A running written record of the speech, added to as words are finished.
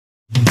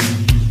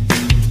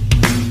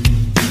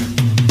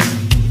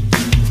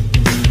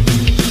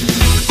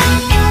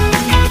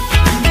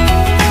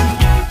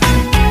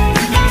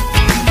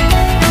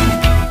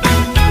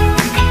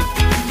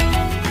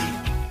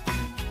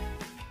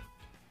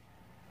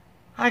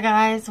Hi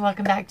guys,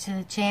 welcome back to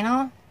the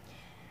channel.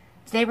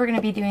 Today we're going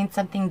to be doing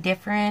something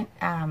different.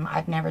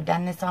 I've never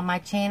done this on my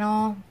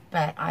channel,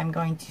 but I'm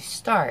going to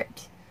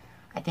start.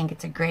 I think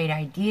it's a great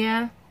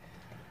idea.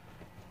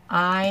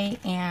 I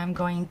am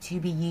going to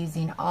be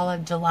using all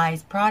of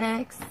July's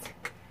products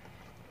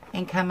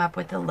and come up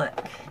with a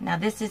look. Now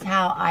this is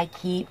how I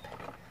keep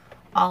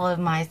all of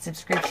my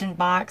subscription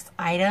box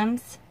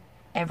items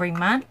every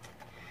month.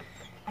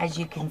 As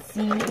you can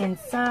see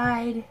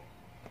inside,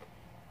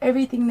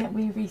 everything that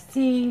we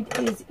received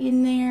is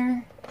in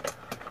there,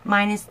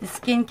 minus the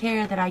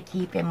skincare that I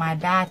keep in my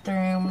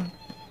bathroom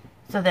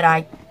so that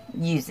I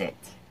use it.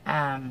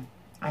 I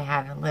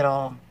have a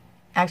little,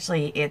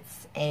 actually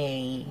it's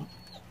a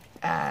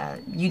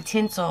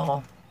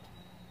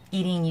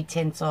eating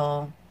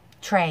utensil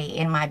tray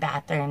in my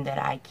bathroom that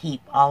I keep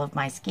all of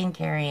my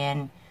skincare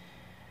in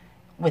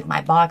with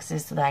my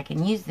boxes so that I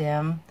can use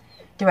them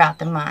throughout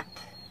the month.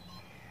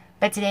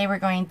 But today we're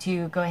going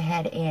to go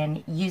ahead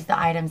and use the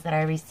items that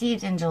I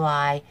received in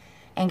July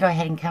and go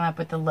ahead and come up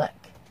with a look.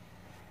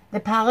 The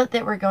palette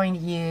that we're going to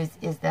use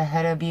is the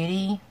Huda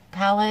Beauty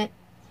palette,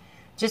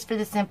 just for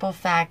the simple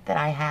fact that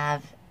I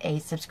have a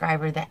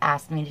subscriber that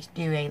asked me to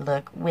do a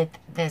look with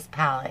this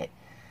palette.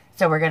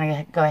 So we're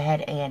going to go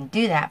ahead and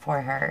do that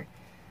for her.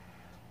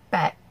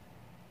 But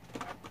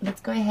let's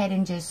go ahead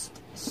and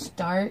just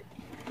start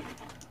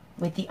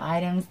with the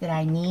items that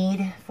I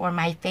need for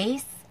my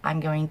face. I'm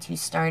going to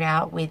start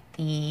out with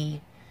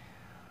the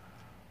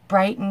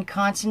Brighten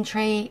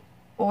Concentrate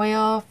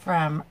Oil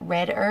from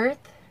Red Earth.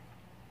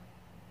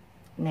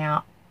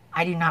 Now,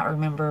 I do not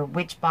remember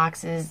which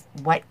boxes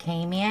what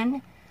came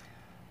in,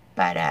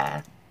 but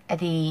at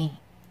the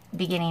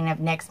beginning of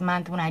next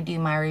month when I do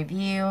my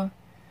review,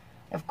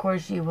 of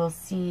course you will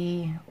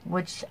see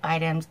which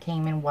items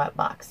came in what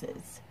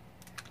boxes.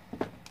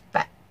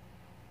 But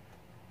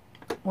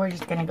we're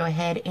just going to go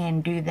ahead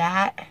and do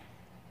that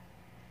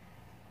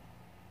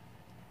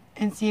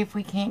and see if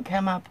we can't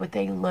come up with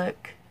a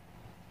look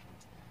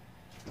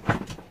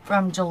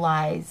from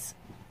July's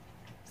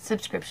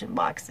subscription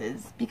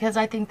boxes, because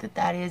I think that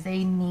that is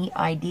a neat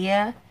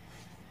idea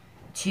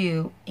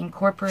to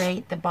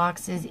incorporate the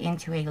boxes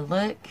into a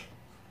look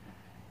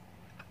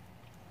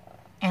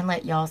and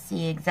let y'all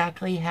see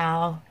exactly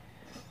how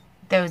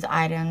those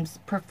items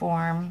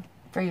perform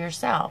for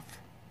yourself.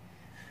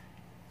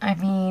 I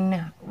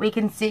mean, we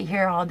can sit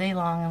here all day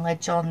long and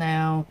let y'all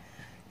know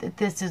that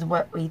this is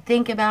what we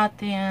think about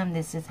them,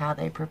 this is how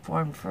they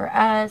perform for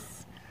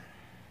us.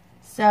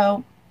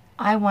 So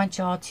I want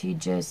y'all to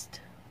just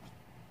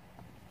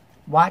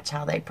watch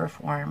how they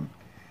perform.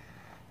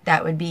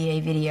 That would be a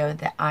video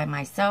that I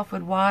myself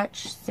would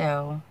watch,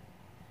 so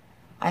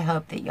I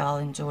hope that y'all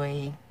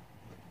enjoy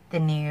the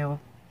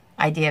new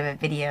idea of a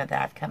video that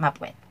I've come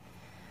up with.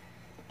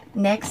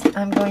 Next,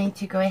 I'm going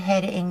to go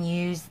ahead and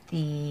use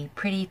the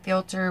Pretty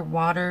Filter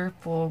Water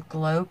Full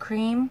Glow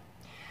Cream.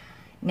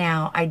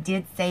 Now, I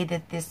did say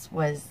that this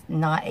was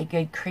not a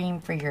good cream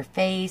for your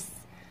face.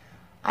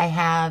 I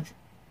have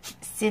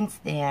since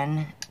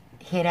then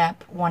hit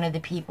up one of the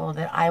people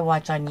that I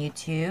watch on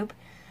YouTube.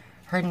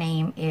 Her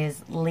name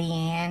is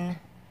Leanne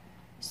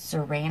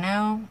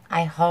Serrano.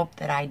 I hope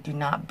that I do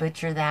not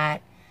butcher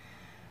that.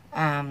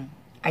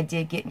 I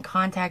did get in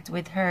contact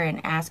with her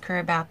and ask her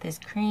about this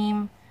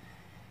cream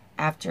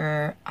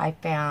after I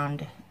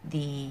found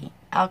the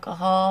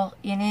alcohol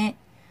in it.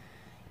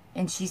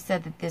 And she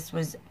said that this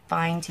was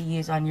fine to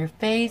use on your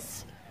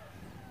face.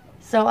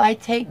 So I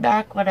take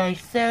back what I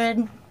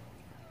said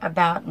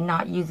about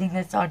not using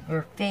this on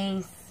your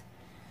face.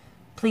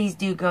 Please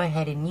do go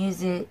ahead and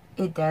use it.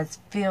 It does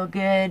feel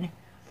good.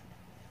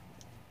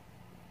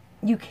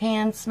 You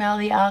can smell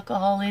the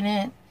alcohol in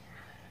it.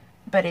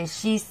 But as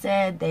she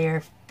said, they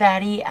are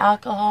fatty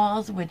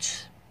alcohols,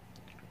 which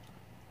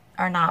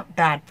are not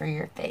bad for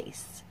your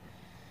face.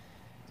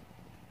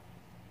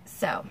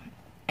 So,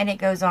 and it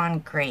goes on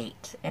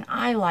great. And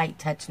I like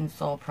Touch and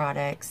Soul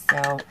products,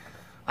 so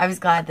I was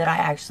glad that I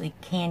actually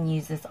can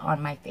use this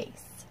on my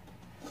face.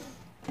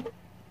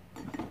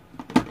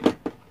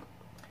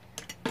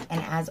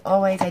 And as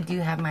always, I do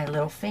have my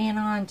little fan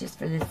on, just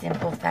for the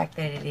simple fact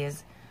that it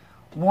is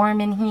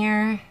warm in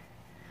here.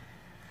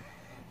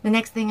 The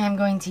next thing I'm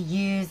going to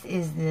use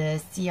is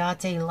the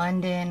Ciate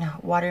London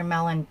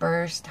Watermelon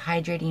Burst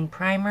Hydrating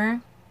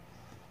Primer.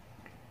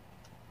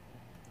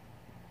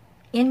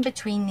 In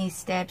between these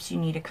steps, you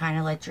need to kind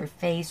of let your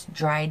face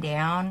dry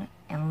down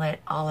and let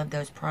all of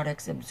those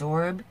products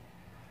absorb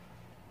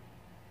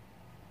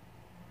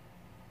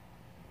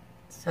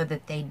so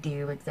that they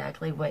do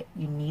exactly what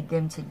you need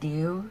them to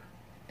do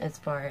as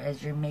far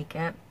as your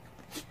makeup,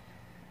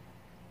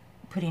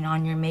 putting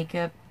on your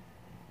makeup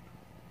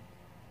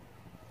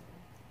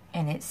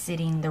and it's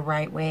sitting the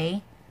right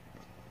way.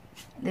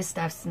 This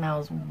stuff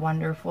smells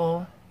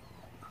wonderful.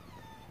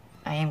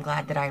 I am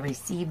glad that I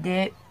received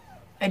it.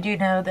 I do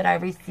know that I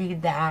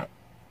received that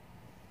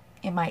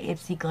in my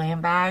Ipsy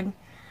Glam bag.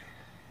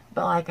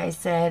 But like I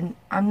said,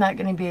 I'm not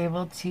going to be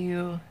able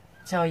to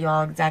tell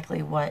y'all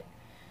exactly what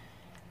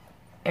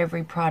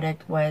every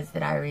product was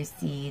that I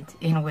received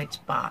in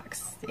which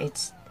box.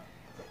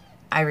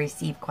 I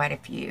received quite a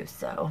few,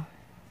 so.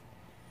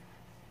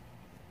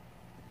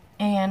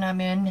 And I'm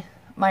in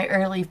my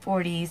early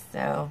 40s,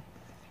 so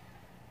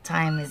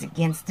time is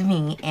against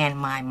me and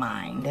my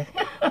mind.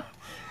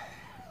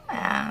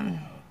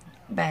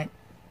 But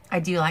I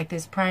do like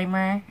this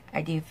primer.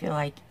 I do feel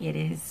like it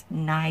is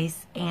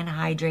nice and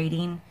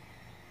hydrating.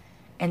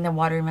 And the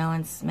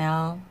watermelon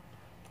smell,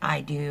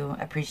 I do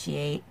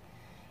appreciate.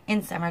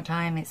 In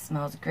summertime, it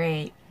smells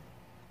great.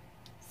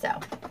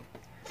 So,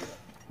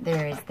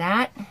 there is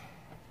that.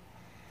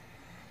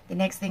 The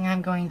next thing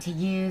I'm going to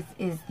use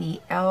is the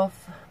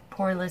e.l.f.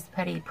 Poreless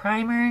Putty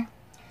Primer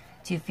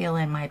to fill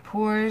in my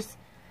pores.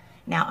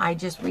 Now, I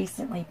just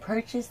recently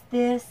purchased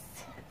this.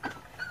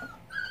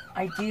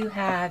 I do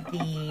have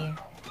the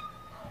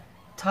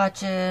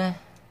Tatcha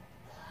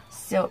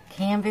Silk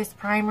Canvas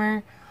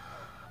Primer.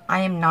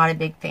 I am not a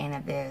big fan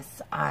of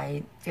this.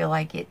 I feel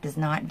like it does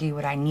not do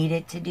what I need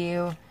it to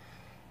do.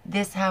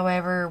 This,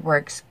 however,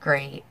 works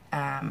great.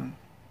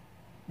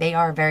 They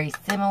are very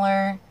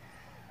similar,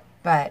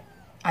 but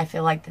I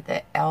feel like that the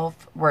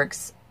e.l.f.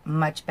 works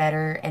much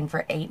better, and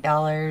for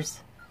 $8,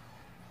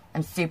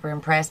 I'm super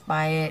impressed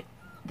by it.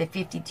 The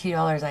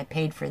 $52 I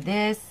paid for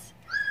this,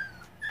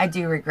 I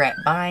do regret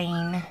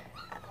buying.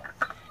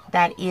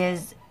 That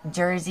is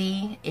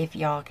Jersey, if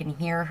y'all can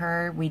hear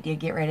her. We did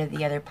get rid of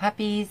the other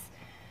puppies.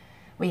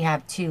 We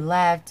have 2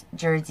 left.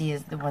 Jersey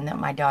is the one that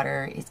my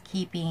daughter is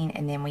keeping,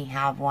 and then we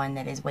have one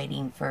that is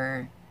waiting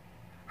for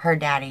her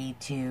daddy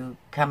to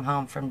come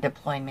home from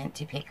deployment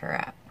to pick her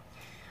up.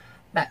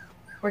 But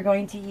we're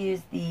going to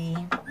use the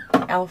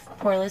e.l.f.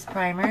 Poreless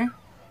Primer,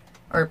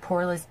 or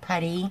Poreless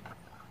Putty,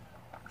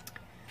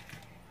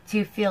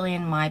 to fill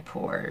in my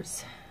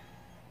pores.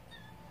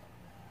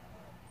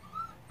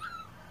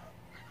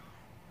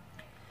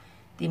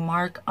 The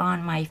mark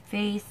on my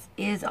face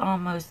is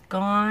almost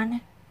gone.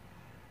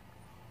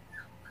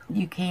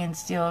 You can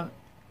still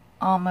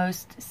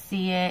almost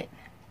see it,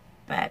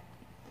 but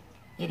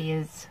it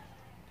is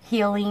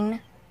healing.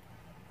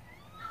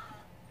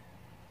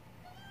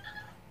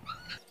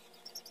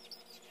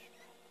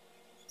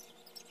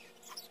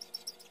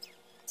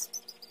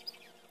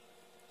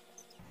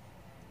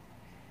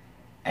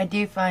 I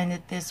do find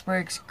that this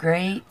works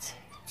great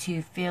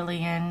to fill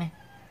in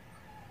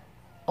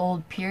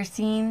old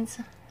piercings,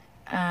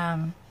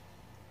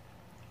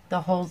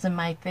 the holes in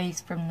my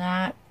face from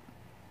that.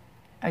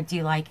 I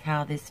do like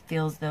how this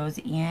fills those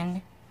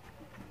in.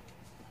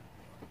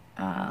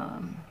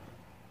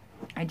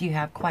 I do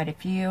have quite a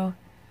few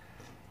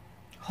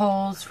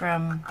holes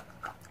from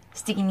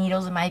sticking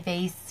needles in my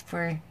face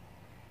for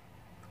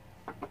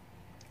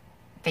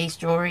face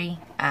jewelry.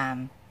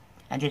 I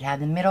did have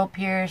the middle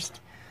pierced.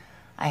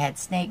 I had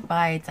snake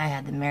bites. I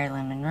had the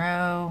Marilyn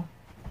Monroe.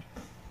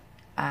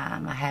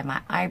 I had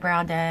my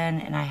eyebrow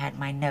done, and I had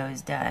my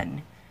nose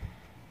done.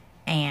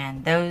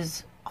 And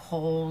those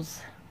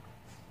holes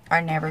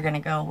are never going to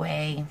go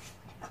away.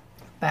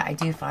 But I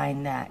do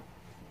find that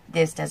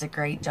this does a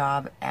great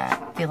job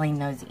at filling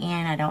those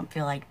in. I don't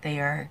feel like they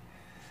are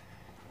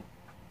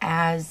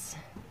as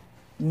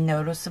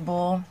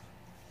noticeable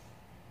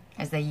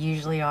as they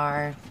usually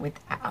are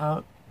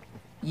without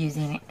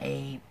using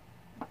a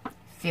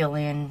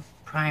fill-in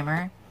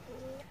primer.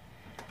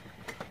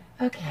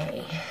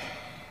 Okay.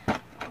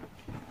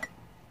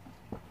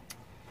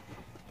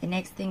 The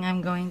next thing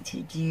I'm going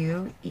to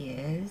do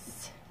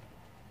is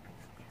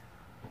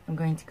I'm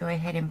going to go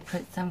ahead and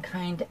put some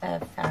kind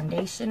of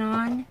foundation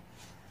on.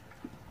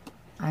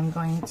 I'm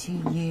going to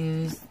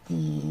use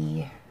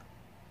the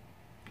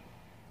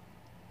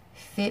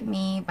Fit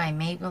Me by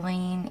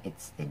Maybelline.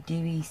 It's the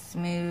Dewy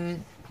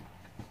Smooth,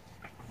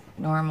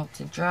 normal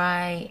to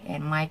dry,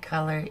 and my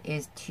color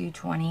is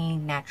 220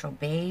 Natural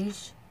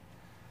Beige.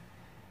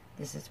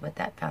 This is what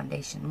that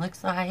foundation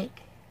looks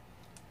like.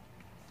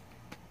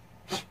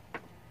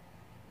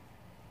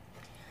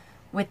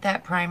 With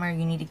that primer,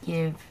 you need to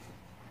give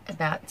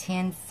about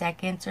 10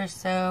 seconds or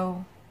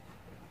so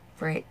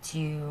for it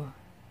to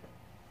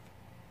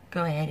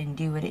go ahead and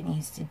do what it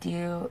needs to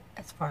do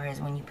as far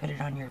as when you put it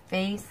on your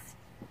face.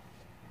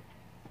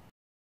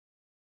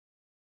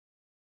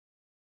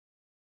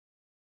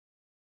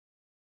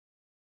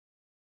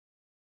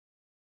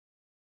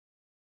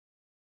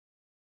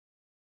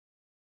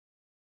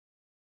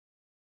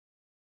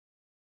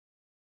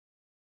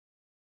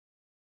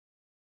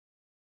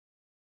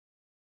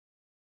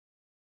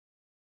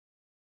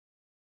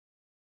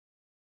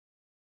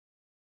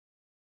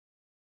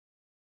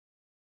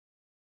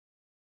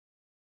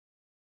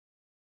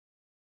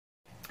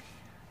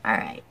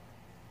 Alright,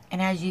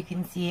 and as you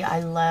can see,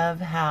 I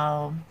love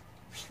how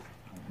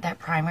that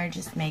primer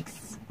just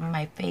makes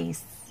my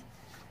face,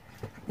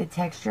 the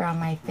texture on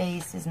my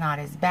face is not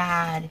as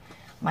bad.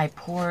 My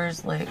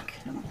pores look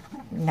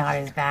not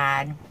as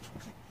bad.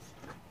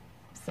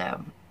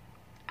 So,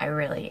 I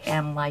really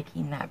am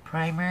liking that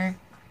primer.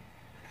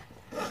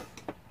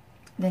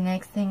 The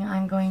next thing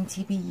I'm going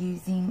to be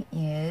using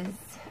is,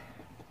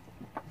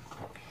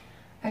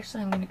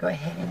 actually I'm going to go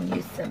ahead and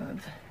use some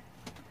of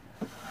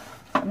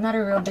I'm not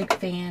a real big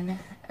fan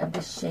of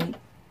the Shape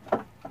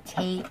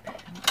tape,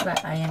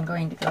 but I am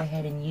going to go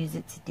ahead and use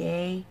it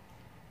today.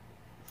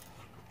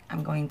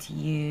 I'm going to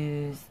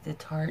use the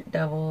Tarte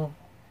Double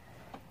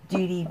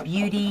Duty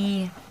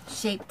Beauty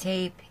Shape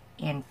Tape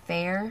in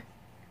Fair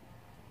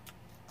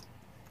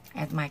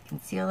as my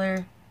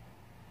concealer.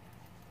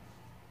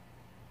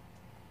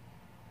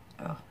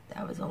 Oh,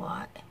 that was a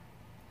lot.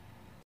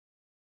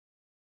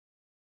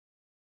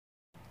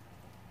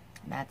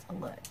 That's a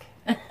look.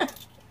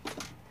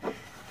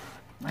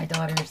 My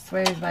daughter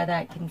swears by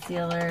that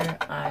concealer.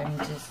 I'm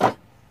just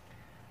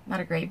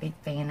not a great big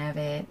fan of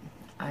it.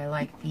 I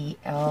like the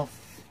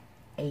e.l.f.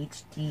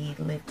 HD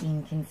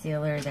Lifting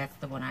Concealer. That's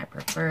the one I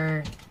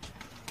prefer.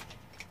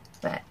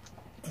 But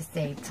to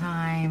save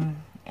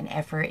time and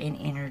effort and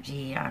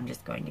energy, I'm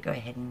just going to go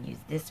ahead and use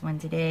this one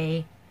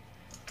today.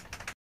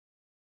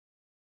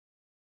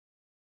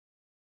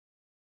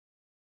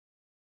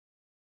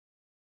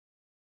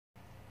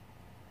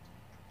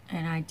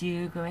 And I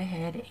do go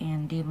ahead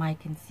and do my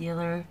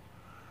concealer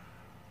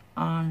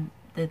on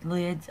the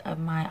lids of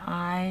my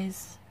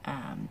eyes,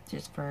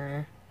 just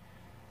for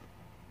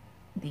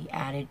the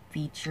added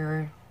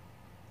feature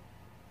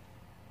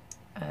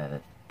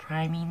of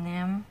priming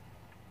them.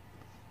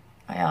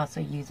 I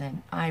also use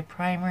an eye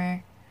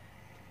primer,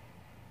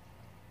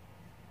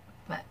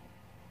 but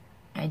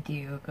I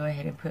do go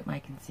ahead and put my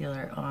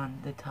concealer on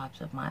the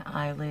tops of my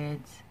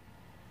eyelids.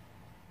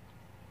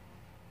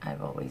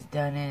 I've always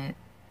done it,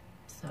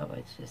 so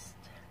it's just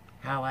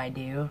how I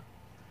do.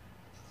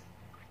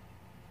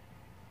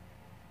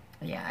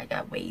 Yeah, I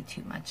got way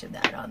too much of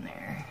that on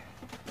there.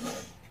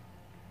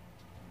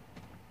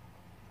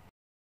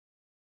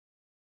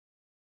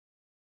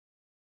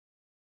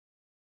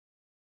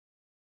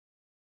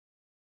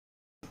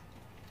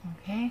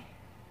 Okay.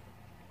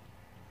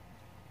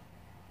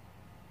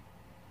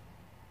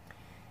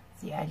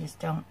 See, I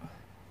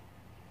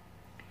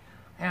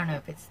don't know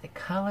if it's the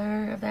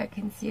color of that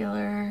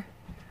concealer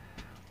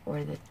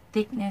or the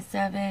thickness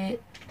of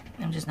it.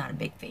 I'm just not a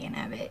big fan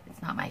of it.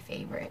 It's not my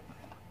favorite.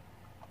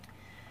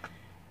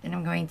 Then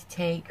I'm going to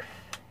take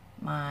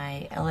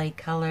my LA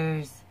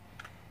Colors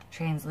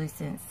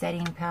translucent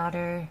setting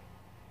powder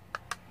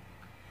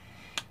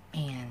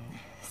and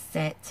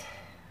set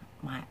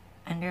my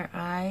under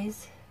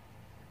eyes.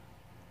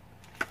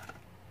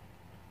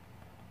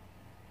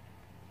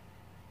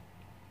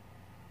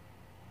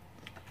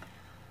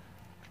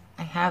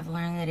 I have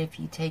learned that if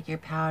you take your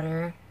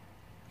powder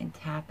and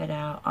tap it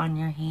out on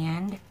your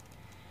hand,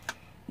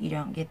 you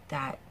don't get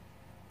that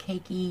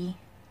cakey,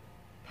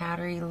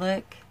 powdery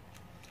look.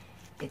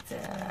 It's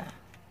a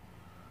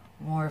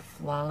more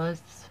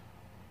flawless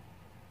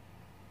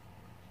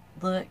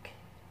look.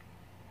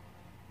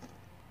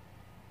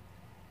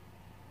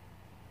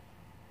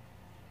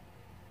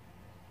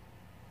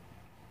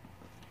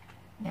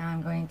 Now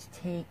I'm going to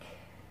take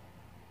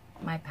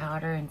my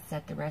powder and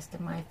set the rest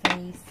of my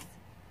face.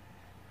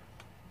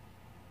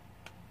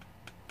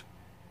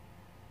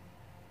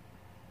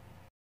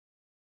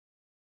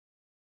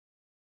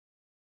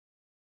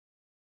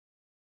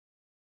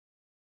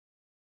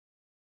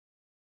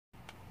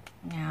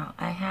 Now,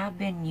 I have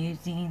been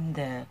using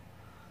the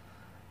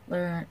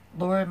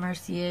Laura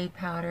Mercier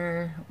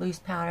powder, loose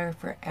powder,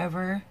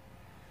 forever.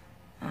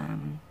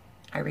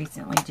 I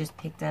recently just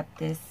picked up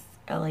this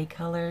LA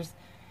Colors,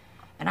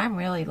 and I'm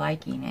really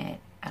liking it.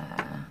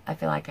 I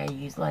feel like I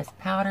use less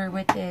powder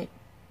with it.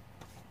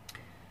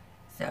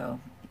 So,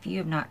 if you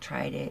have not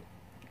tried it,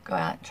 go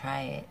out and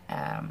try it.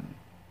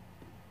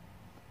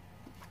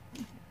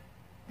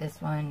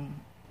 This one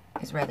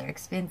is rather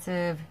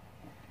expensive.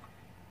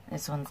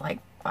 This one's like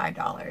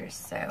 $5,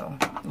 so,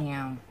 you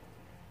know.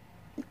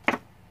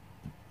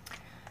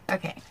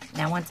 Okay,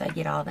 now once I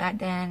get all that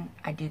done,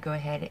 I do go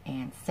ahead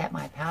and set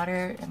my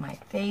powder in my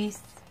face.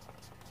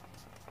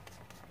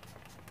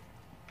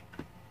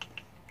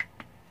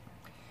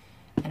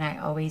 And I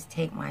always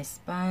take my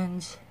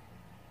sponge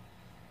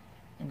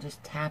and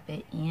just tap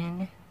it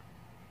in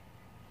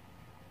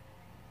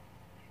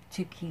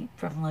to keep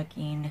from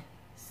looking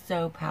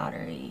so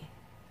powdery.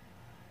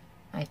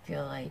 I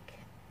feel like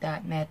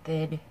that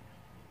method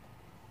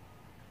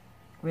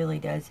really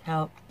does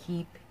help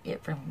keep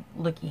it from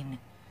looking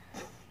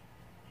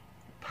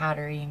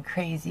powdery and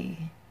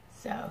crazy.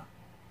 So,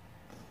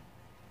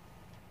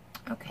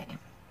 okay.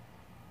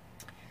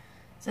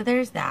 So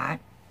there's that.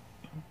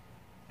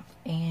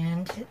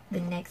 And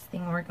the next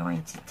thing we're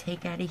going to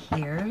take out of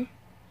here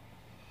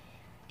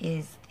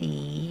is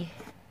the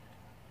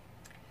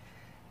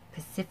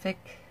Pacifica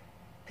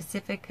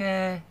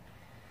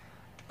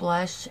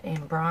blush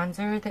and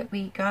bronzer that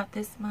we got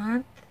this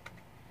month.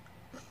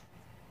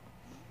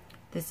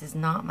 This is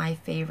not my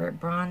favorite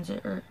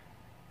bronzer.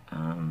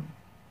 I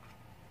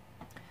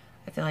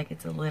feel like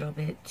it's a little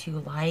bit too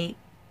light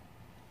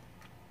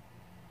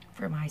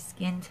for my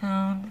skin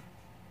tone.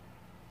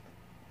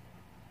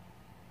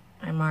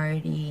 I'm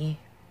already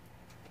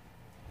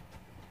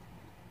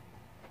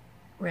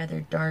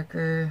rather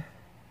darker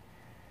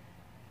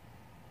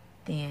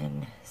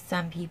than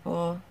some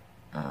people.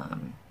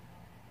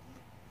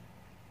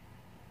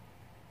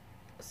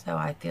 so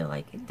I feel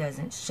like it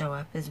doesn't show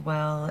up as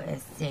well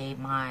as, say,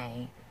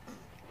 my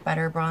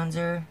butter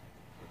bronzer.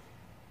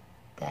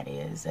 That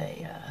is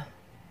a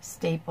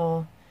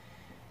staple.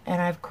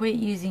 And I've quit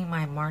using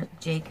my Marc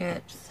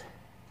Jacobs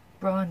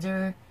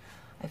bronzer.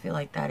 I feel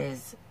like that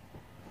is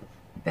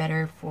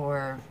better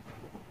for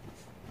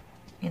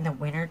in the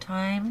winter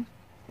time,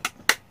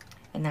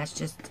 and that's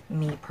just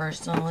me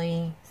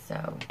personally.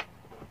 So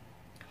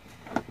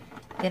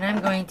then I'm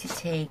going to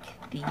take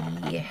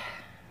the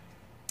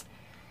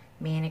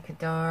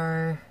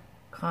Manicadar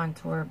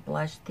contour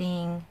blush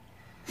thing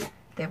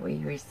that we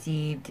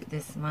received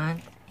this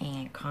month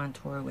and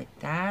contour with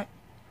that.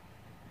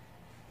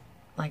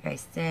 Like I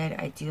said,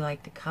 I do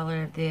like the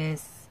color of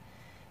this.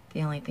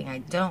 The only thing I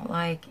don't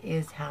like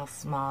is how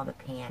small the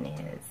pan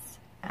is.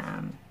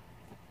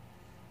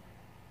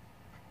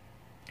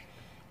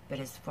 But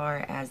as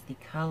far as the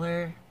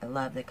color, I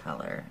love the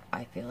color.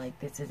 I feel like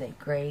this is a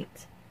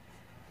great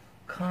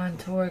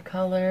contour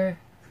color,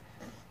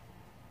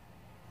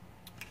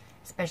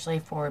 especially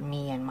for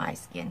me and my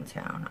skin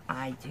tone.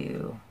 I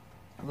do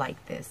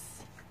like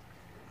this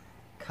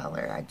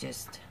color. I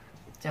just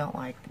don't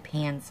like the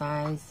pan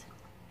size.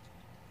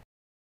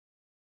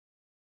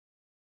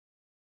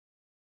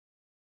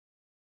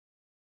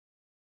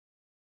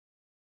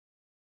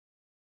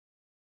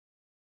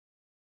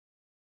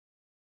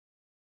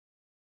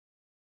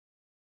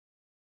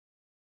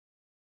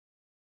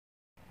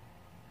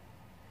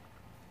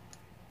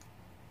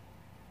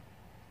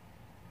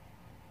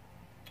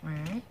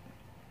 Alright.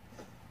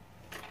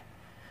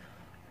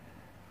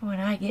 When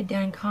I get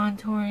done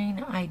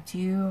contouring, I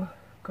do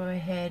go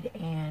ahead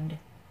and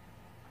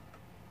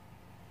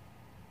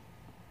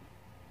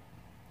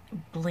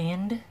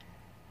blend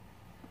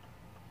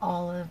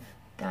all of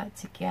that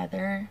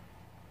together,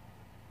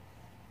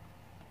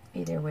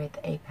 either with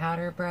a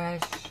powder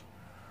brush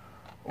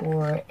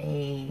or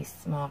a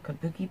small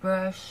kabuki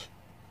brush.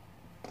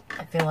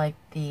 I feel like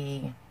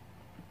the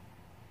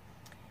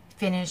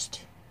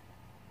finished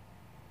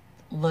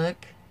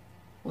look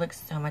looks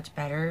so much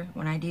better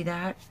when I do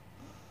that.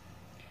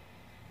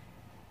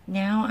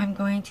 Now I'm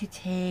going to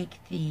take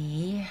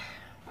the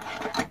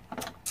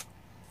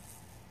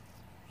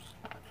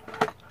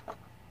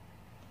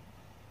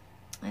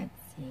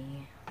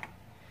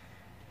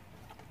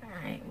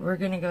we're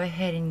going to go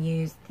ahead and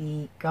use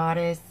the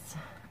Goddess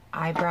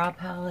eyebrow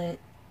palette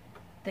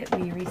that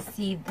we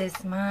received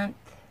this month.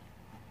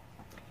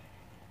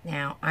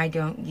 Now, I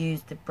don't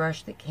use the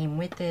brush that came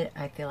with it.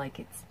 I feel like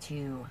it's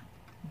too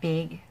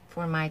big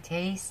for my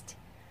taste.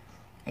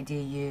 I do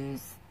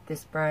use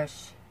this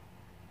brush.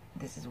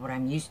 This is what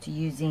I'm used to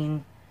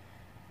using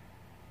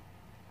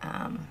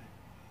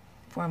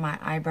for my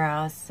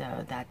eyebrows,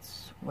 so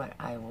that's what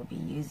I will be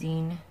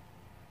using.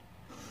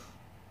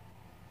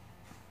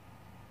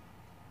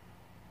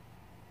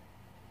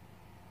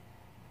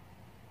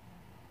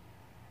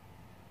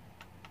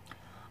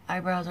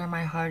 Eyebrows are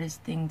my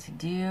hardest thing to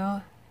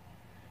do.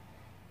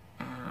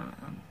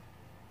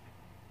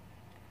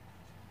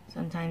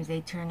 Sometimes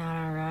they turn out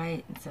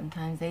alright, and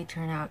sometimes they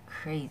turn out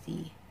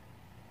crazy.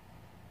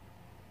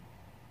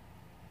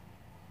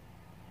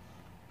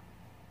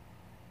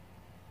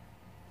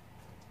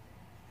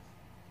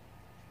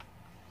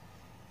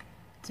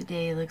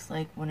 Today looks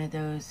like one of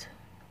those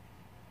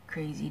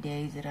crazy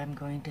days that I'm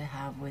going to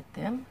have with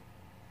them.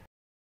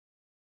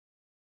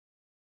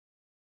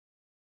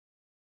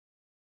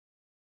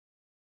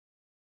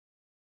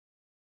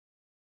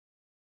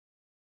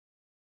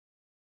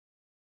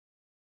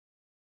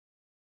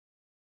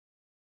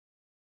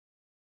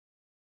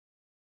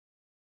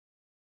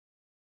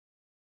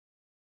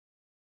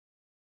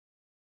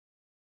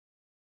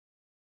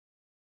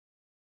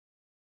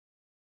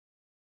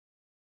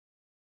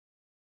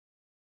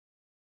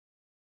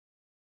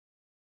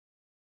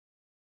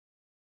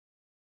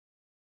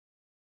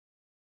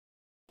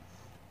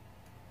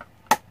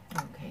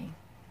 Okay.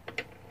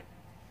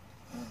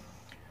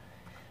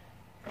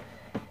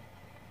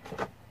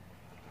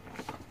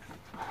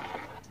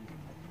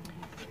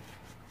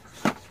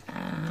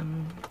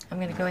 I'm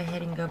going to go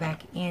ahead and go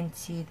back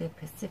into the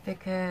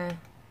Pacifica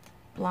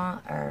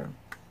Blonde or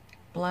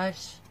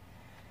blush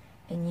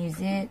and use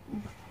it.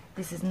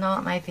 This is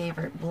not my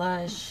favorite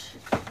blush,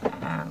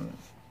 and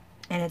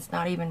it's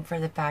not even for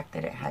the fact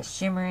that it has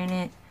shimmer in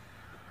it.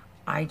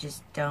 I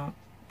just don't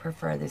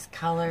prefer this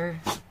color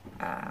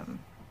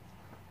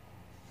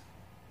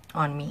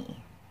on me.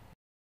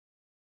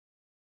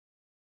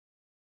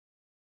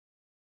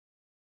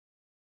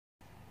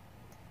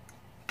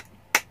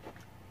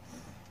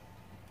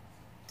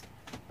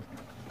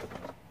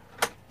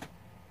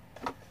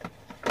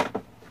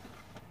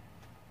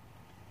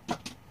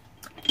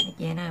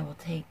 Again, I will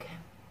take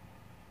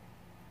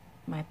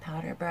my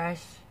powder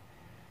brush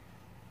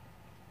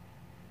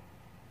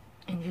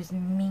and just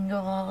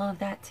mingle all of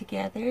that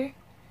together.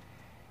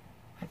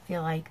 I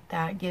feel like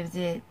that gives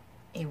it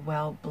a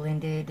well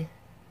blended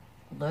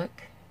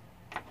look.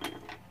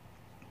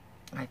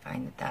 I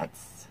find that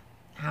that's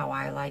how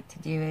I like to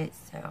do it,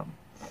 so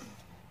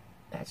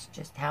that's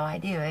just how I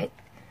do it.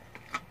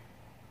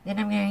 Then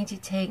I'm going to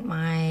take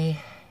my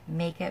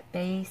makeup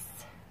base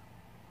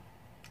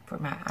for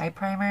my eye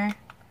primer.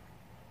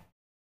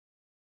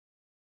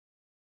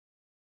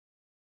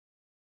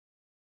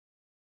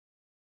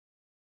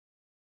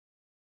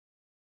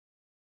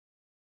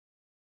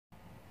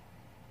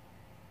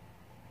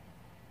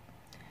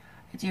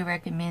 I do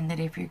recommend that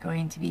if you're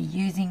going to be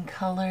using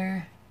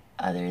color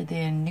other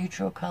than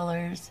neutral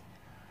colors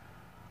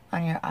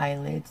on your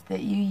eyelids,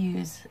 that you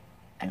use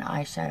an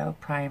eyeshadow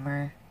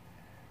primer.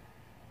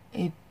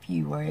 If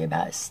you worry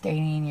about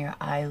staining your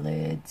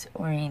eyelids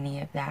or any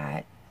of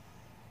that,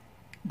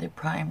 the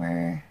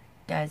primer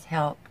does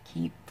help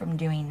keep from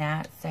doing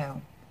that.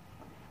 So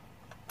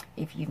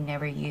if you've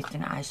never used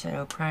an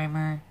eyeshadow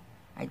primer,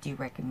 I do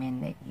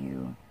recommend that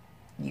you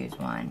use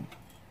one.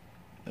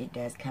 It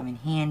does come in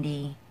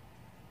handy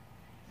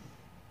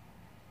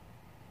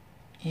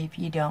if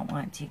you don't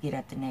want to get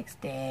up the next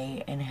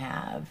day and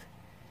have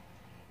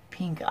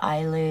pink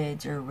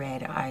eyelids or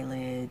red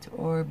eyelids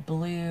or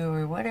blue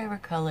or whatever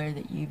color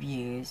that you've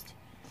used.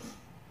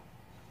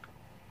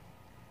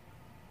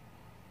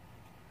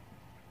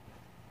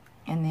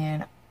 And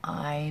then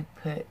I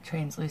put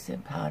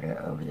translucent powder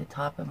over the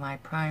top of my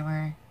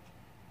primer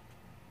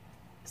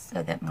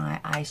so that my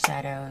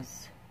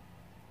eyeshadows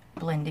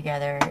blend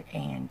together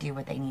and do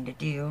what they need to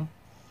do.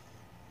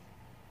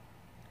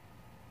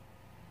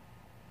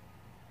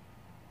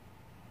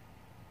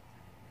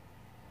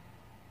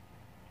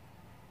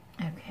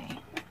 Okay,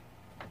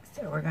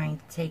 so we're going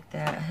to take the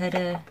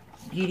Huda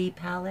Beauty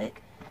palette.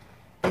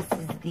 This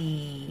is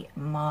the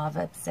Mauve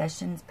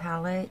Obsessions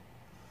palette.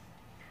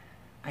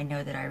 I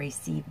know that I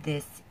received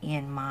this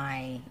in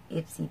my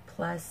Ipsy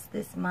Plus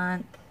this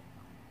month.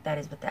 That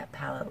is what that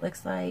palette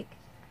looks like.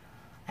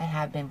 I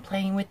have been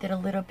playing with it a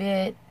little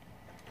bit,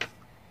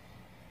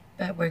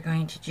 but we're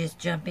going to just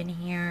jump in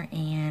here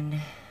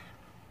and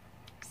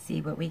see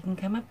what we can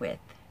come up with.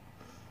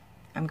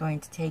 I'm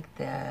going to take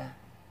the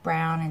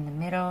brown in the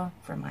middle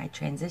for my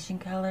transition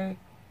color.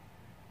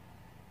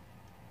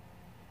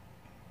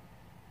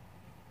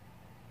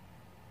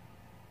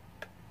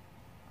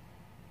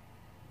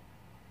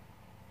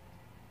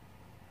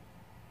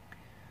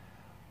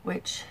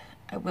 Which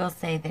I will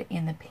say that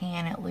in the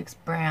pan it looks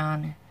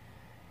brown,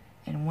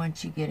 and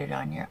once you get it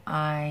on your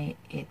eye,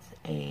 it's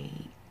a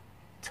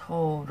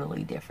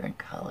totally different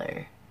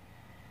color.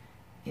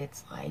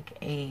 It's like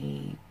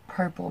a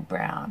purple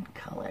brown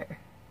color,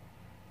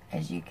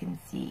 as you can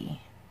see.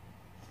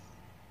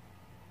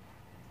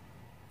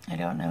 I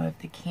don't know if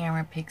the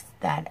camera picks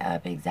that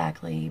up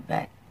exactly,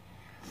 but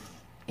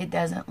it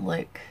doesn't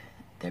look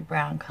the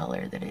brown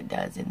color that it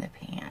does in the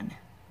pan.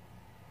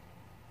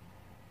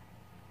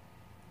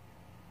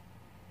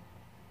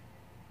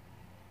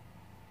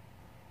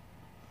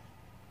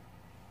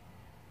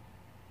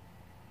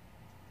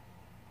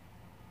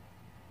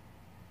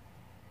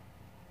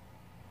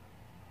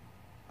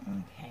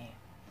 Okay.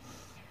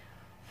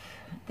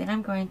 Then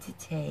I'm going to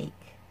take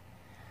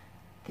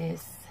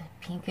this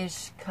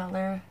pinkish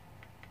color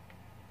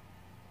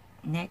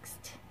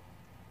next.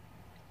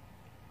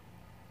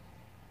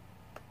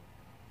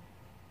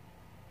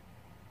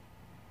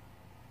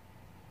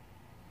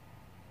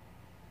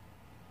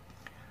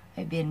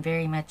 I've been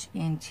very much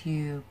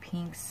into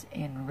pinks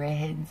and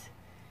reds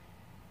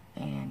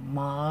and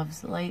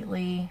mauves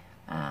lately,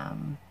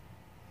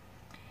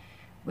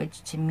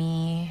 which to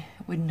me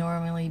would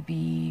normally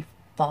be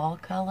fall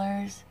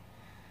colors,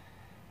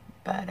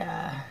 but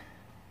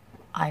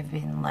I've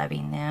been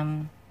loving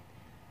them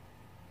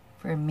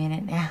for a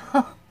minute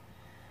now.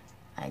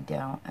 I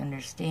don't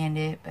understand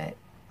it, but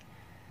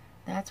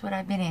that's what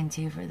I've been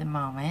into for the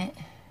moment.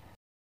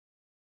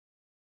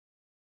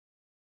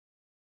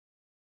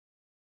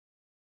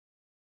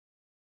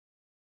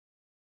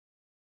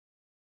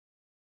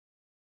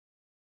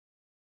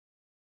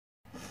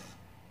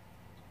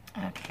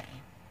 Okay.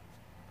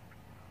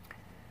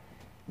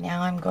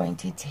 Now I'm going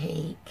to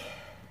take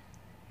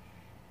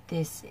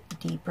this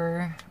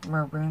deeper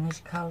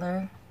maroonish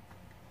color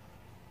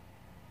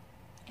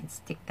and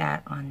stick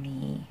that on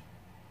the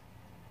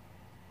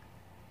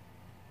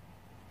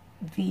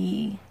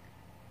V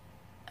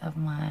of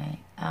my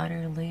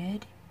outer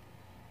lid.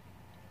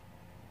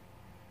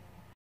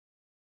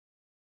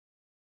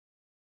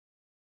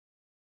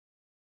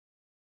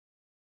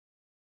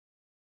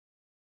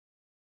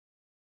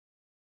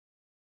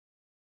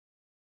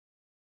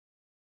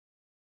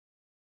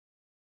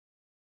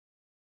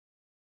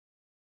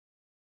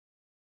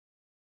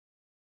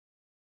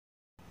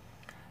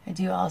 I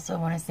do also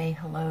want to say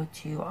hello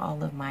to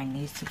all of my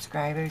new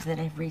subscribers that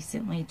have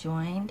recently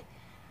joined.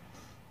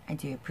 I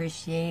do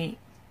appreciate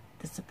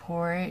the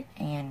support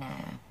and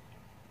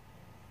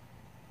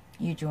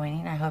you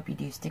joining. I hope you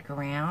do stick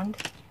around.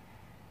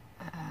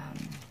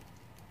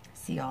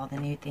 See all the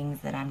new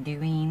things that I'm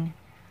doing.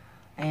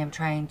 I am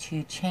trying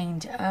to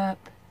change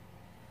up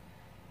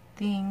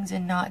things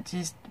and not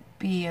just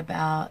be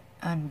about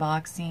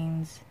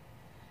unboxings.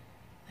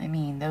 I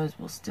mean, those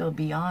will still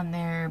be on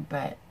there,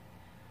 but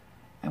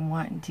I'm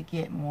wanting to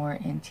get more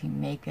into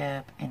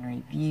makeup and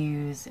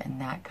reviews and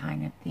that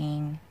kind of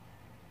thing.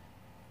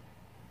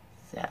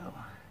 So,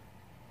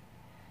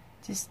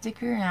 just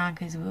stick around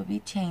because we'll be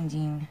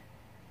changing.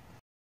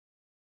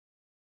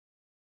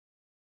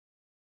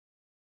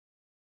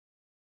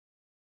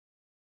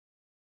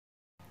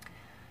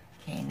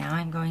 Okay, now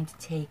I'm going to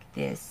take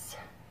this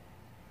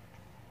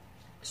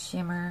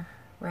shimmer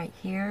right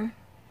here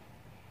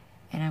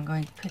and I'm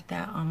going to put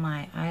that on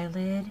my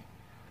eyelid.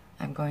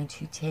 I'm going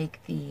to take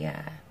the,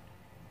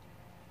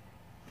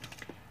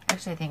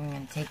 actually I think I'm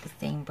going to take the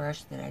same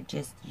brush that I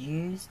just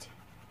used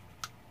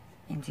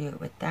and do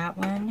it with that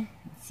one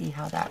and see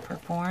how that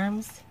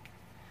performs.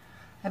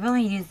 I've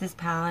only used this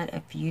palette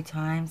a few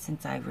times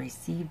since I've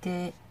received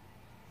it.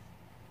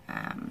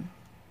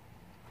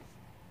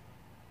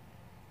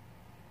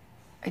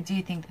 I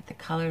do think that the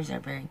colors are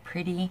very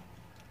pretty,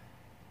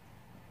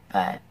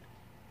 but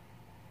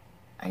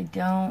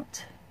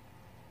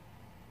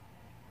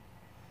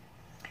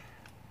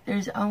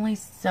there's only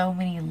so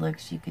many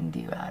looks you can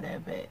do out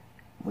of it,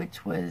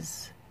 which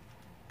was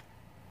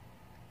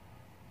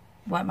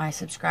what my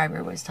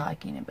subscriber was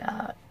talking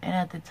about. And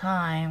at the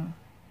time,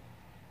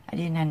 I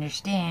didn't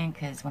understand,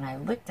 because when I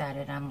looked at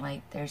it, I'm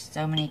like, there's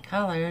so many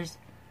colors.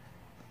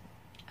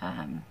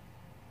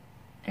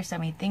 There's so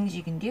many things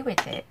you can do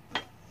with it.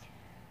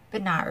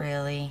 But not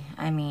really.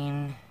 I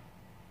mean,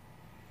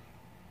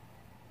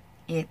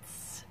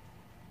 it's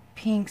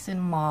pinks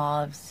and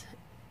mauves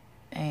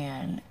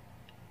and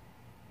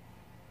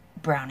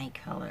brownie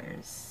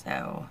colors.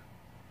 So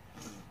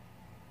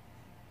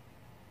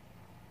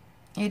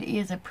it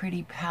is a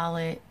pretty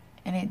palette,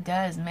 and it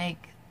does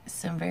make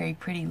some very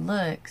pretty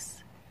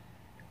looks.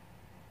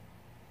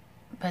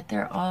 But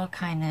they're all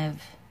kind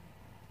of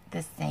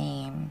the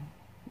same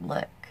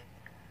look.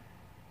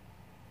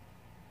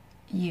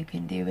 You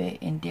can do it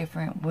in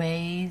different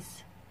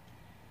ways,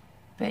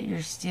 but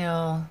you're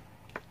still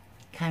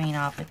coming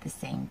off with the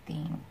same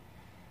thing.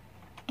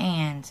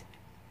 And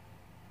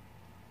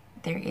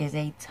there is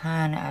a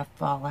ton of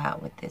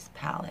fallout with this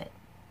palette,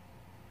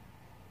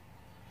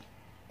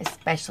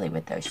 especially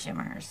with those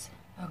shimmers.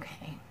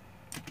 Okay,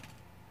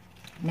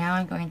 now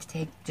I'm going to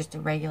take just a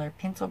regular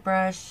pencil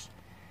brush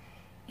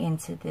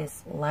into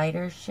this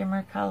lighter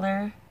shimmer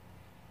color,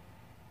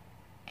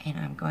 and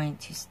I'm going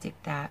to stick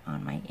that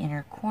on my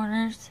inner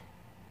corners.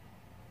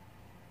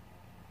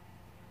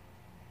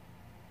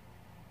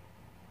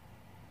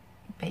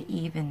 But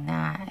even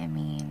that, I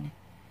mean,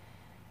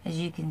 as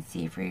you can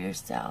see for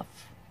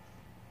yourself,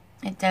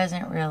 it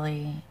doesn't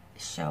really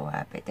show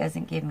up. It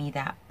doesn't give me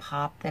that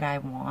pop that I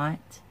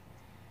want.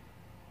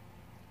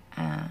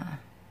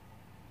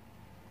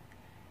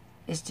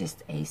 It's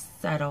just a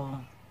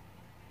subtle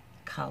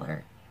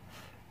color.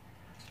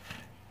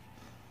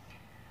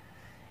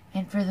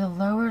 And for the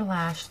lower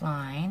lash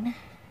line,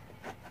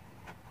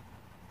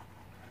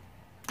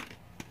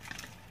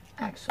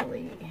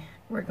 actually,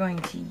 we're going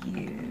to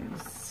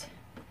use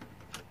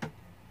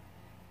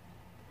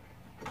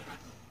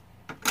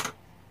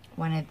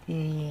one of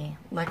the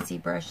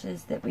Luxie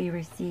brushes that we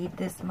received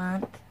this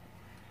month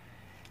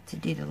to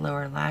do the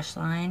lower lash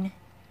line.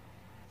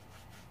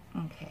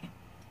 Okay,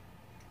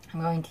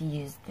 I'm going to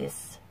use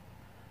this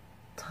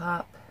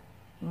top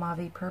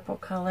mauve purple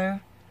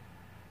color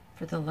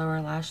for the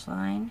lower lash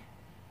line.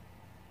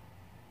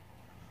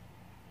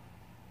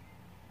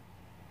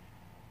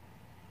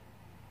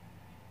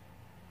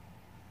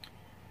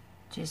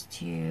 Just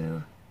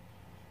to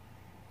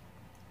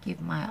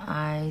give my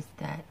eyes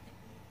that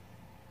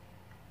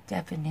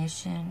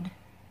definition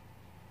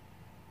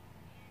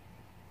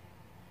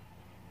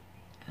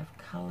of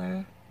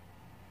color.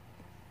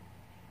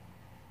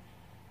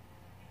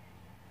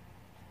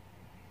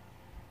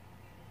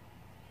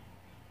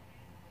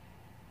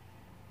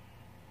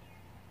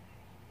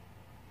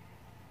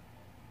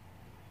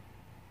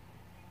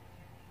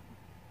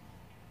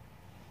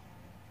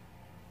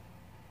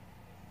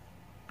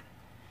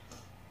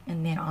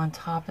 And then on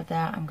top of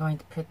that, I'm going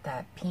to put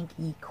that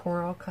pinky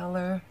coral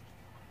color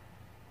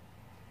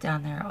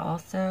down there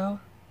also,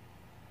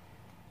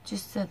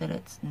 just so that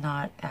it's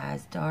not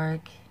as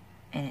dark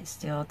and it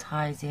still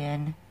ties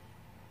in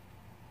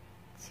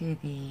to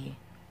the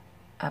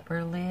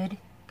upper lid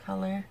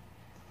color,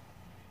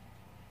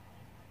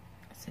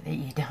 so that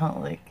you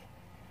don't look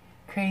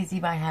crazy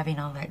by having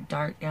all that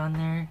dark down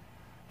there.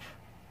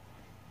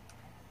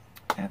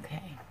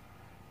 Okay,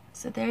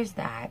 so there's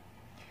that.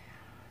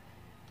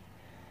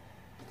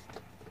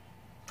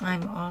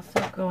 I'm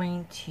also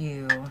going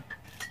to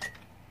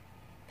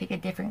pick a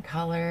different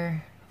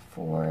color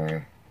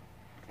for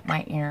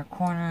my inner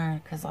corner,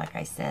 because like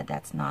I said,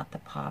 that's not the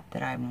pop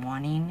that I'm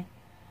wanting.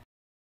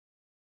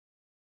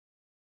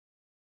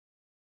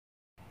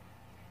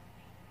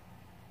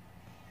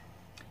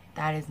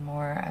 That is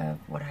more of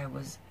what I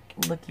was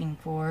looking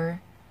for,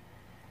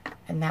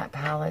 and that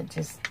palette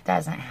just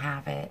doesn't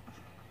have it.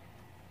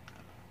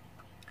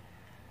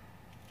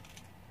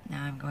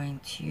 Now I'm going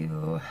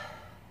to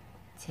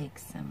take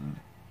some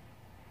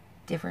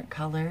different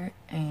color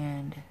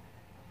and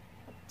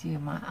do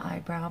my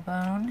eyebrow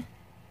bone.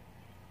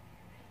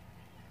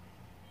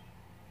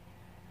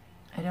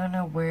 I don't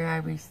know where I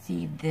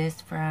received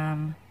this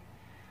from.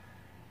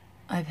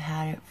 I've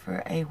had it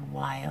for a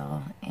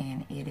while,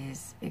 and it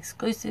is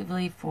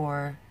exclusively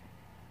for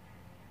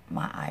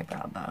my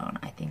eyebrow bone.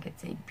 I think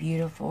it's a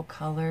beautiful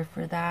color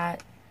for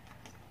that.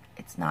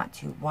 It's not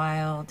too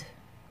wild.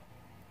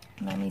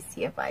 Let me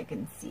see if I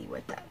can see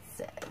what that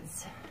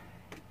says.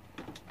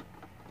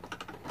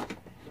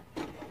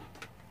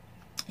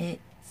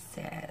 It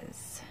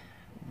says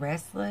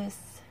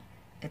Restless.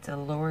 It's a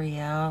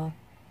L'Oreal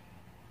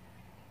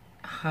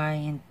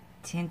high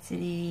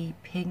intensity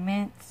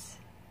pigments.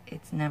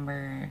 It's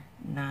number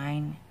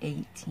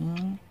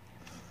 918.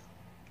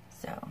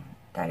 So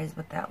that is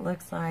what that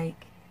looks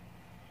like.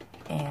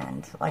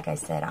 And like I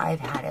said,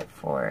 I've had it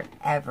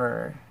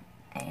forever,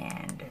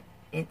 and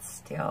it's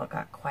still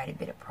got quite a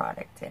bit of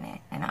product in it.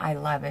 And I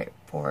love it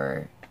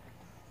for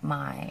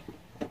my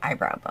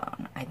eyebrow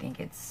bone. I think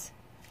it's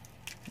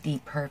the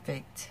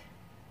perfect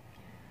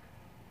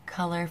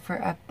color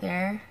for up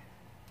there.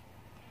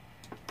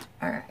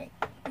 Alright.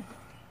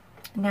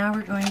 Now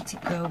we're going to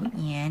go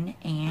in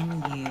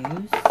and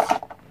use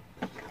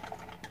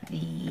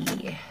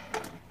the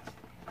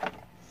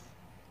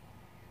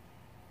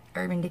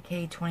Urban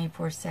Decay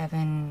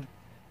 24/7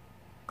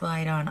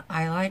 Glide On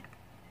eyeliner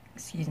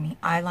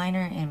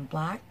in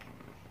black.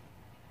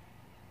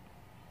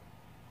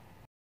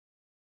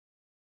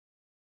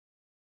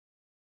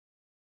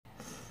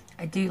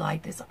 I do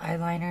like this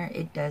eyeliner.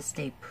 It does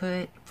stay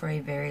put for a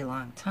very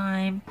long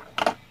time.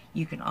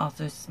 You can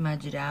also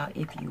smudge it out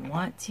if you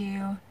want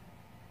to.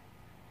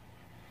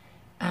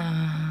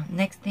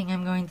 Next thing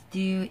I'm going to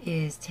do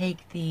is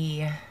take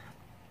the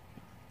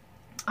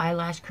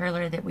eyelash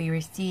curler that we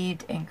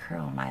received and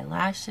curl my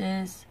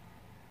lashes.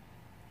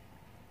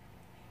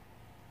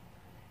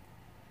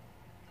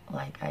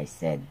 Like I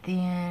said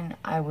then,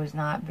 I was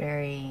not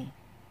very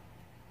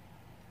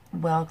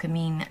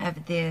welcoming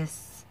of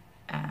this.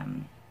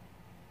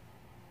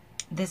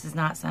 This is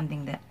not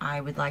something that I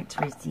would like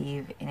to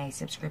receive in a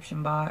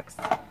subscription box,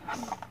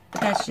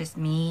 but that's just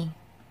me.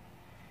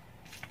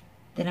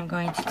 Then I'm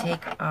going to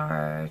take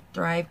our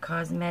Thrive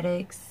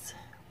Cosmetics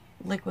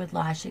Liquid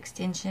Lash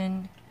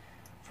Extension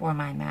for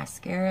my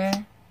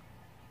mascara.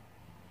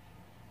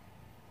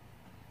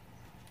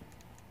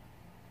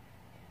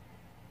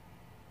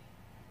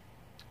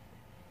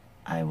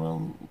 I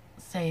will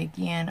say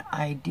again,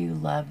 I do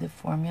love the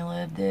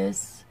formula of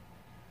this.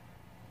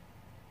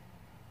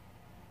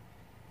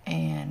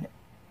 And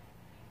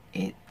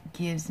it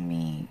gives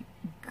me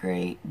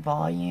great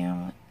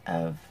volume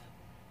of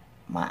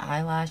my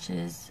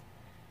eyelashes.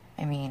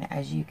 I mean,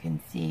 as you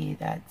can see,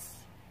 that's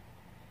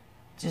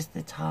just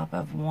the top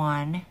of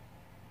one.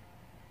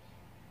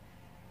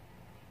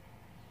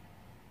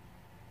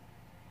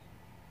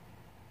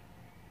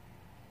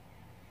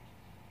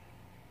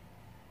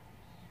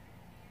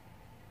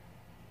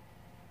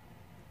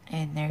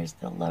 And there's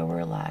the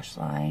lower lash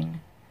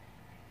line.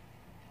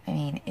 I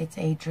mean, it's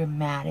a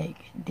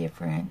dramatic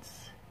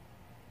difference.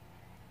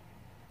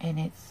 And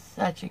it's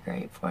such a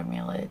great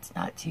formula. It's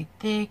not too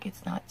thick,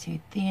 it's not too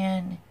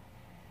thin.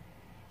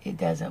 It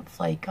doesn't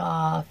flake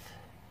off.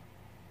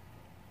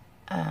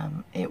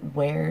 It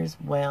wears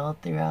well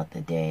throughout the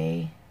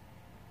day.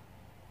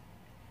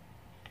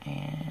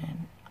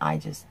 And I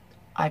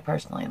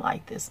personally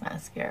like this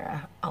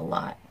mascara a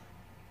lot.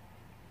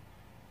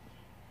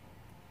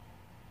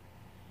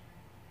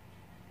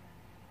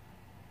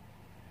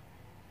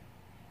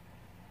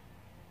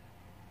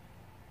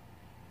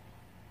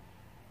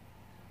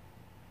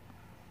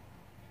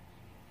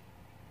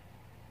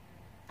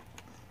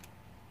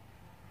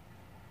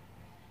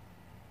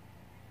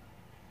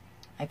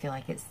 I feel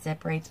like it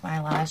separates my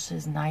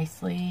lashes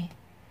nicely.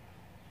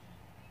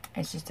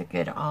 It's just a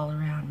good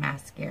all-around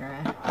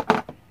mascara,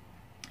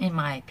 in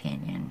my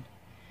opinion.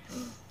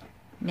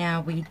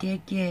 Now, we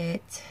did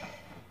get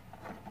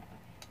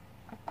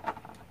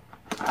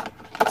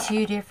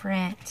 2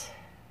 different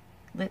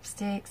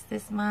lipsticks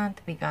this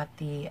month. We got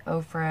the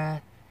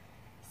Ofra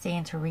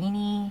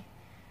Santorini,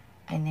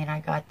 and then I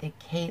got the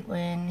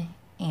Caitlin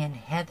and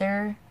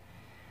Heather.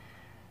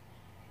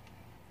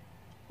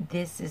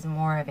 This is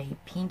more of a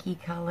pinky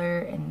color,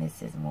 and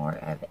this is more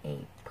of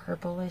a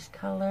purplish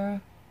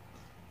color.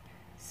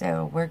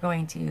 So we're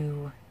going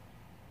to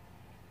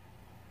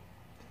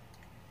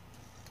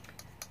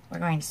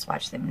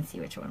swatch them and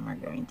see which one we're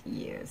going to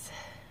use.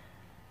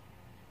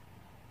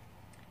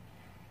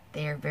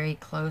 They are very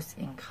close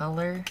in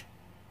color.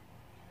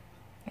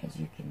 As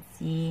you can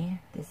see,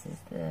 this is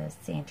the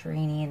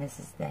Santorini and this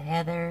is the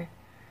Heather.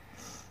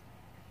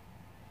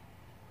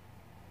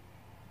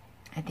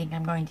 I think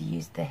I'm going to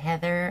use the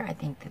Heather. I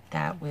think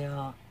that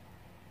will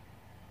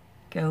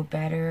go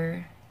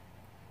better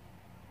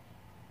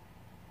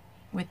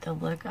with the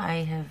look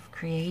I have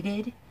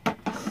created.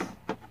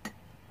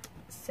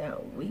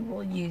 So we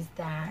will use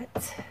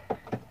that. I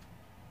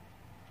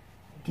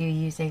do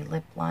use a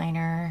lip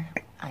liner.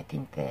 I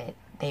think that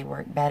they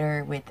work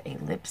better with a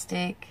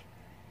lipstick.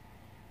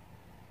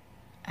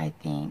 I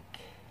think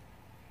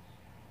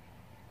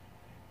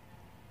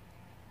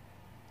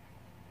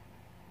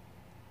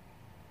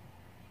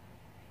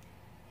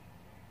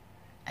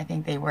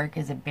they work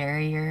as a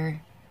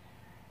barrier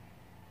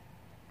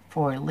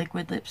for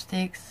liquid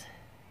lipsticks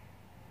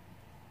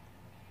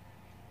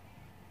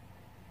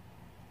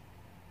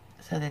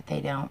so that they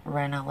don't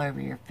run all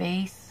over your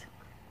face.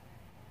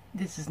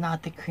 This is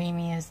not the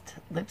creamiest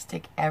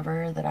lipstick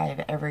ever that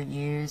I've ever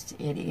used.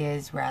 It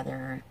is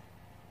rather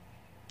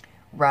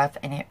rough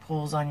and it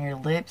pulls on your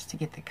lips to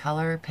get the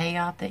color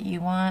payoff that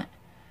you want.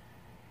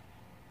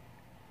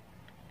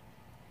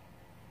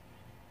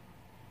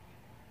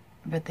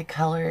 But the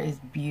color is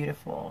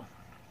beautiful.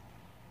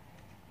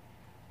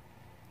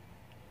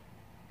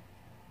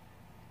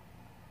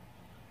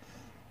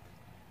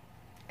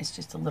 It's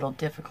just a little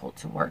difficult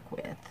to work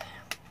with.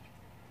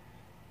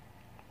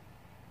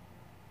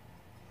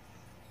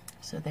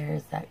 So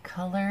there's that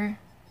color.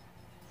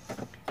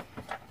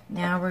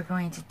 Now we're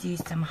going to do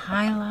some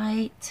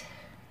highlight.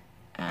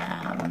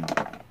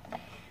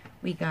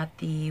 We got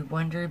the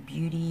Huda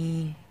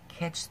Beauty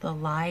Catch the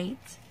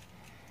Light.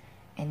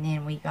 And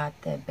then we got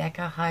the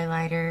Beccas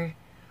highlighter,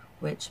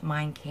 which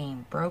mine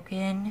came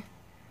broken.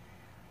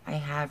 I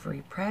have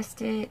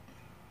repressed it.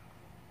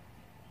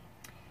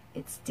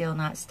 It's still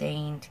not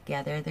staying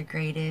together the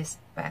greatest,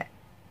 but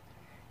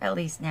at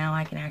least now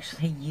I can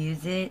actually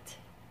use it.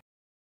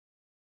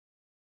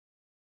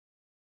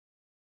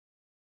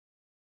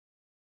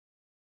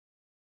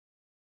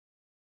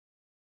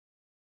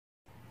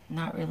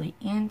 Not really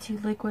into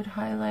liquid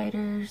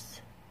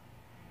highlighters.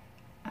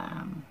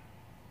 And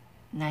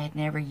I had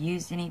never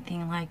used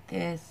anything like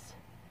this,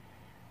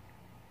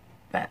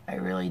 but I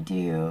really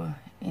do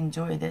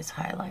enjoy this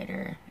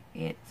highlighter.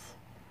 It's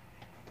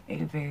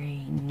a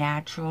very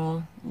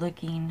natural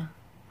looking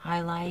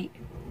highlight,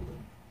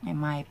 in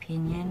my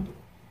opinion.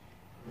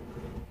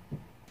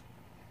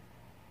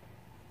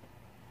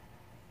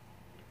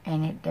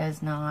 And it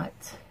does not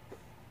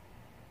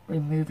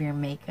remove your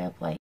makeup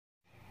like...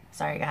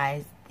 Sorry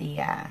guys, the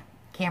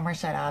camera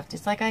shut off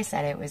just like I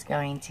said it was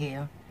going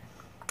to.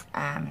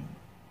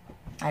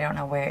 I don't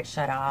know where it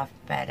shut off,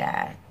 but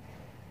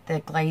the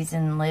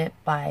Glazing Lip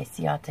by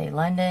Ciate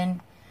London,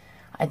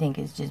 I think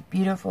is just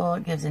beautiful.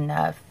 It gives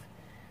enough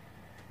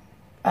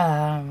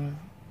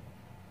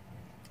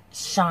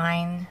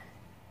shine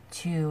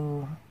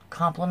to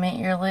complement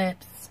your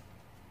lips.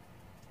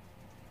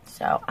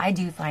 So I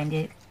do find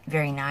it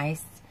very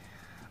nice.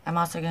 I'm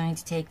also going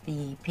to take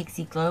the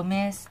Pixie Glow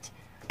Mist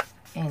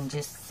and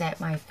just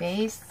set my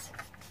face.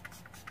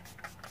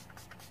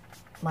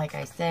 Like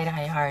I said,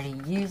 I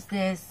already used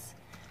this,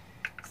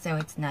 so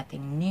it's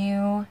nothing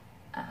new.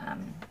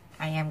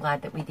 I am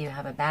glad that we do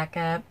have a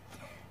backup.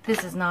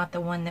 This is not the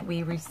one that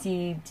we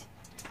received.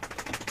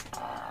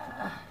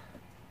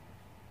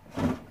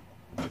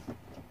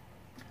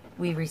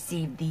 We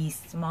received the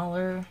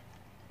smaller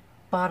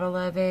bottle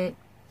of it.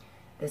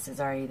 This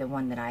is already the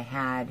one that I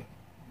had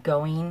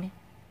going.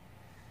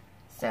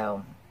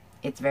 So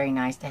it's very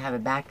nice to have a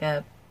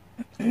backup.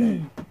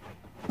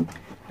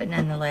 But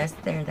nonetheless,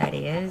 there that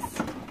is.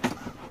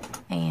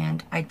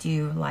 And I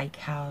do like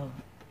how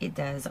it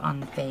does on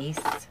the face.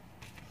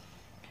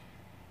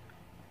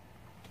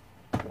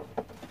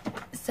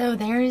 So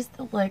there is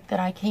the look that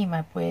I came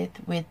up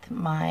with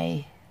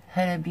my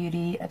Huda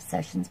Beauty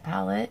Obsessions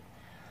palette.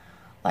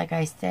 Like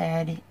I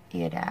said,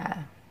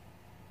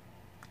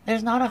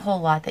 there's not a whole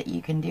lot that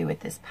you can do with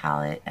this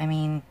palette. I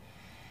mean,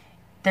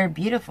 they're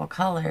beautiful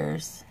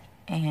colors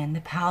and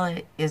the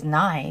palette is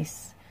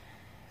nice,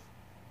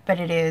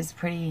 but it is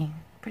pretty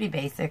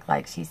basic,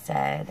 like she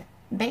said.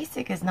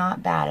 Basic is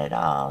not bad at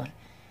all,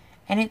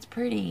 and it's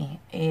pretty.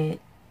 It,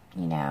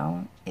 you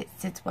know, it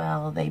sits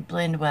well, they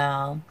blend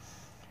well.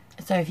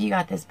 So if you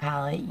got this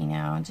palette, you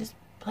know, just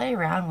play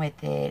around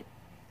with it,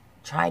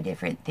 try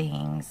different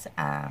things.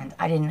 And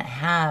I didn't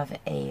have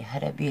a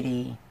Huda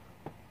Beauty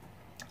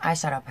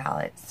eyeshadow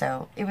palette,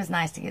 so it was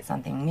nice to get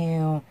something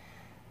new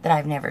that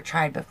I've never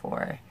tried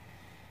before.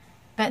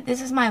 But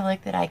this is my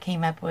look that I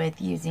came up with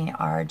using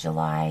our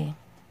July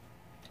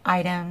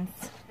items.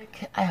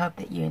 I hope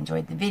that you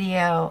enjoyed the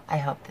video. I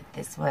hope that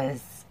this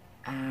was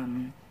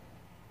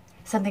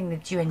something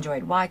that you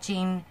enjoyed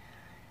watching.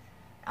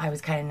 I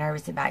was kind of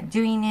nervous about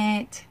doing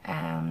it,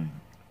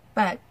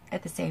 but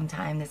at the same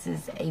time, this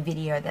is a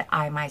video that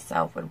I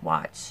myself would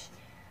watch.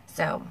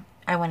 So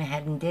I went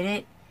ahead and did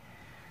it.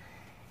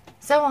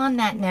 So on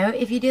that note,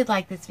 if you did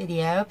like this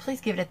video,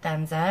 please give it a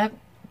thumbs up.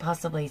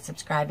 Possibly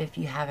subscribe if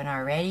you haven't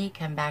already.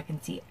 Come back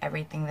and see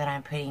everything that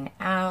I'm putting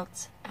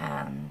out.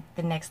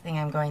 The next thing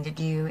I'm going to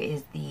do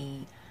is the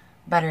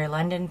Butter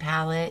London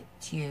palette,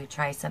 to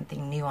try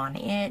something new on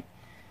it.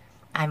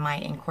 I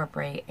might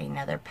incorporate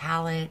another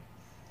palette.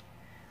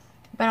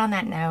 But on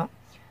that note,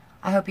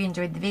 I hope you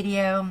enjoyed the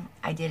video.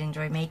 I did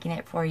enjoy making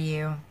it for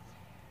you.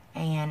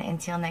 And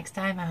until next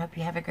time, I hope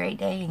you have a great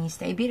day and you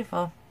stay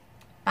beautiful.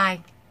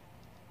 Bye.